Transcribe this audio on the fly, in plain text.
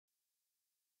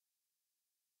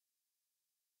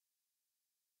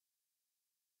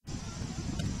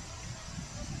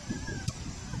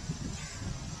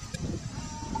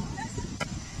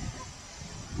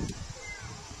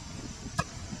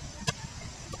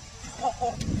Yeah,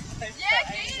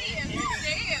 Katie.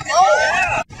 Damn. Oh,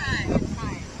 yeah. Time.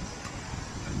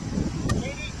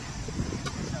 Katie.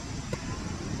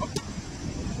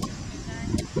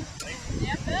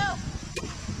 Yeah, Phil.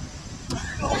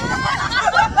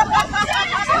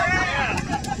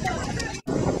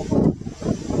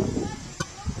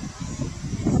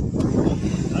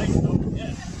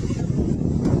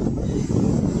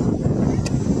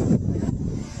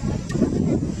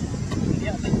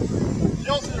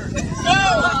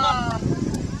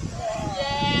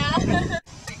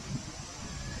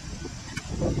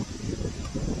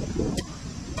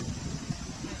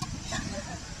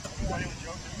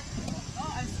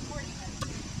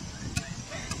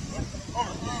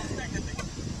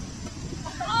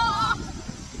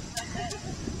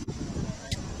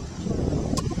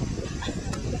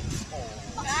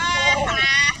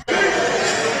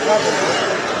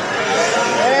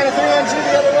 And a 3-on-2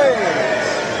 the other way.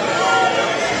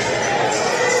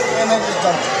 And then just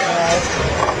dump it.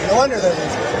 No wonder they're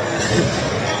easy.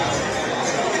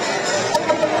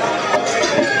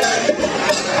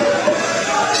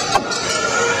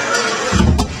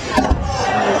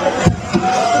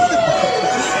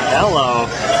 Hello.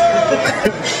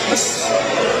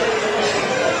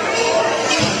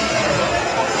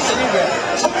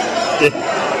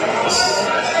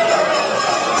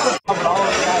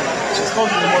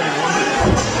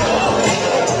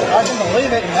 I can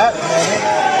believe it in that moment.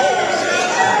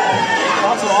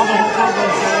 Also, all the hotel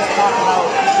brochures talk about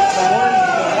the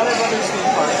Water Brothers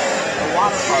theme park, the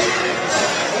water park,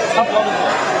 a couple other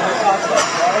things. It talks about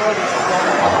water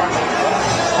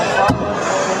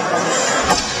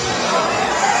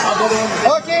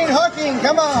Hooking,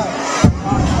 come on.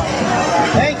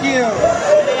 Thank you.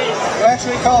 You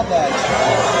actually called that.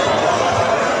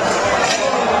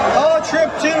 Oh, trip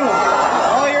 2.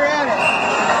 Oh, you're at it.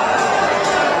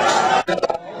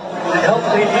 To help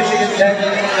lead Michigan Tech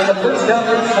in the first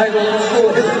conference title in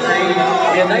school history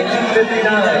in 1959.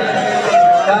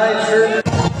 Sky shirt.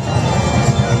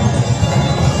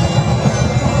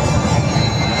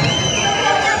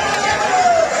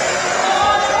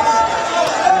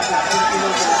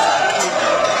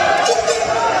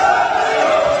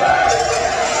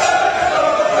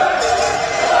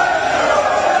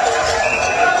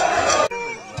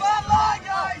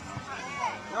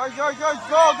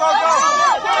 Go!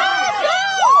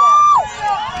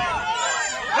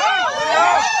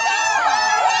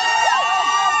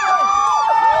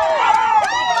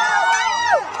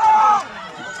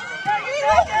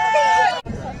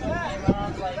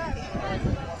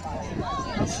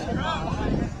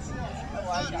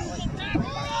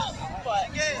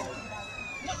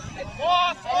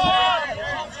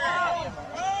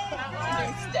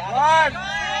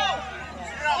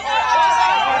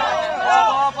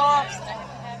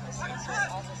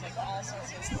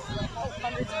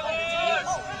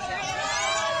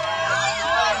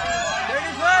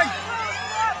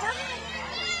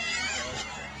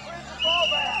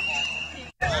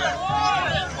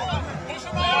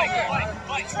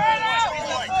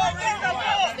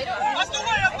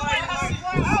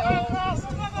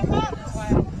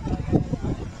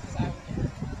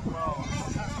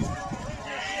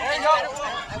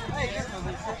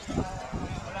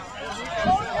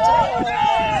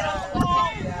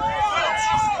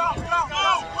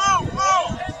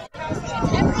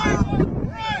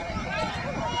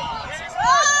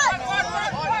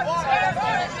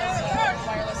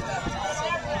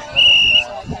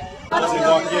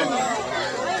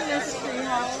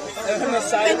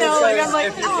 I know, like I'm like,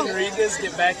 if you can read this,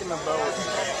 get back in the boat.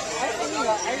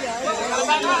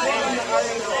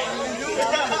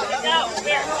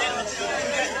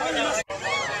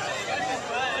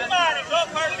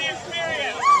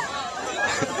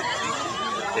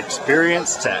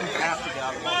 Experience Tech.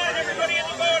 Come on, everybody in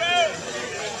the boat out.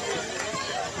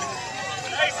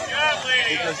 Nice job,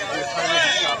 ladies.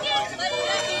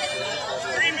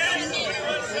 3 minutes.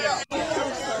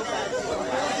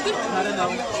 I don't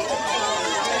know.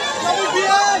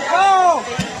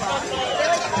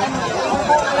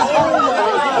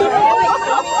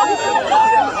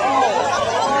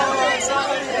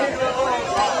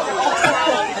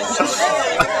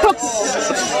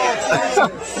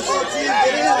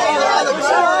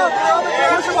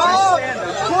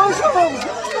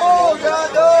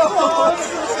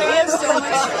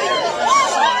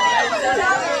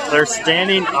 They're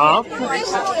standing up?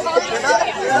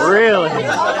 Really?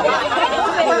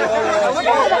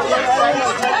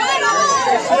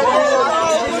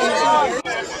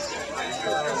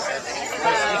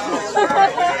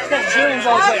 Julian's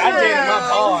always like, I dated my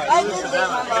boss.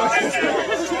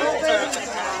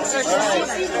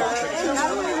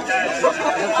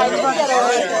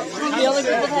 The only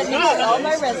people that knew all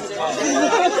my residents.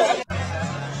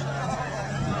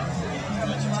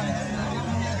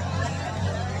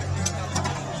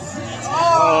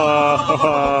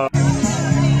 Oh.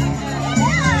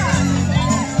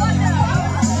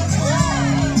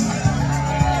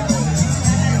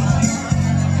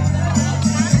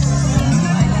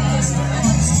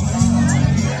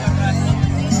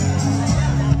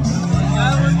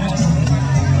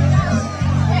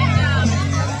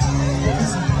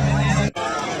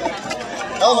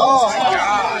 Oh my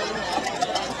God!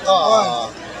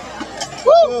 Oh.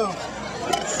 Woo!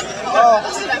 Oh.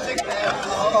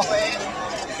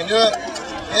 You can do it.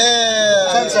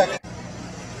 Yeah. 10 seconds.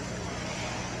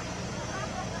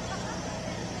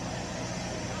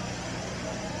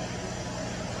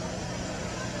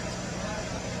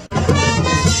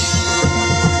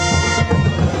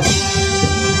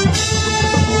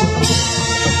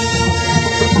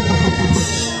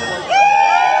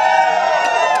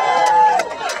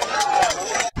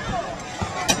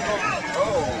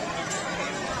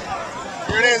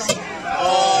 Here it is. Oh.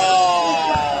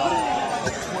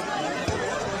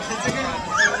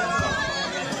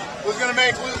 Who's going to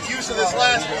make use of this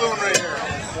last balloon right here?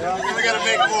 We got to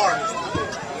make more.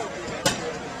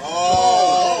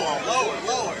 Oh.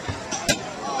 Lower.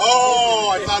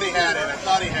 Oh, I thought he had it.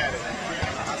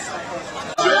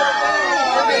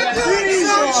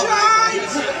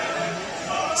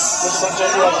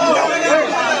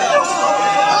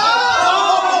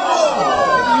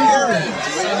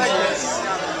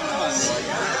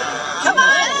 Come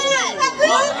on!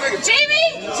 Jamie,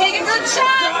 take a good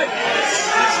shot!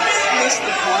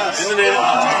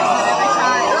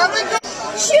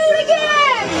 Shoot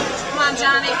again! Come on,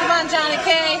 Johnny K.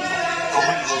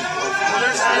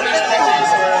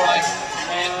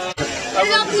 Get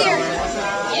it up here.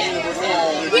 Yeah.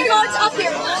 Here you go, it's up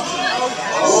here.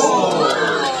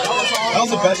 That was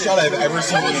the best shot I've ever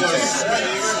seen.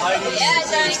 Yeah,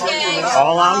 Johnny K.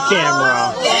 All on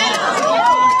camera. Yeah.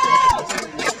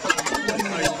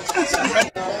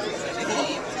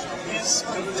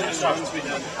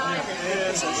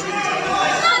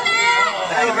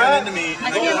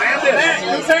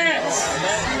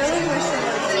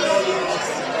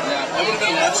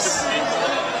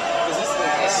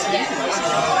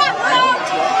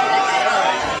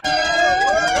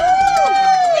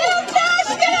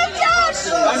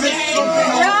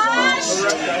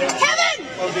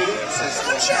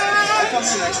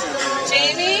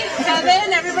 Jamie,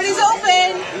 Kevin, everybody's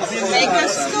open. Make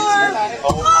us score.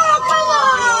 Oh, come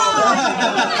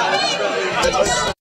on!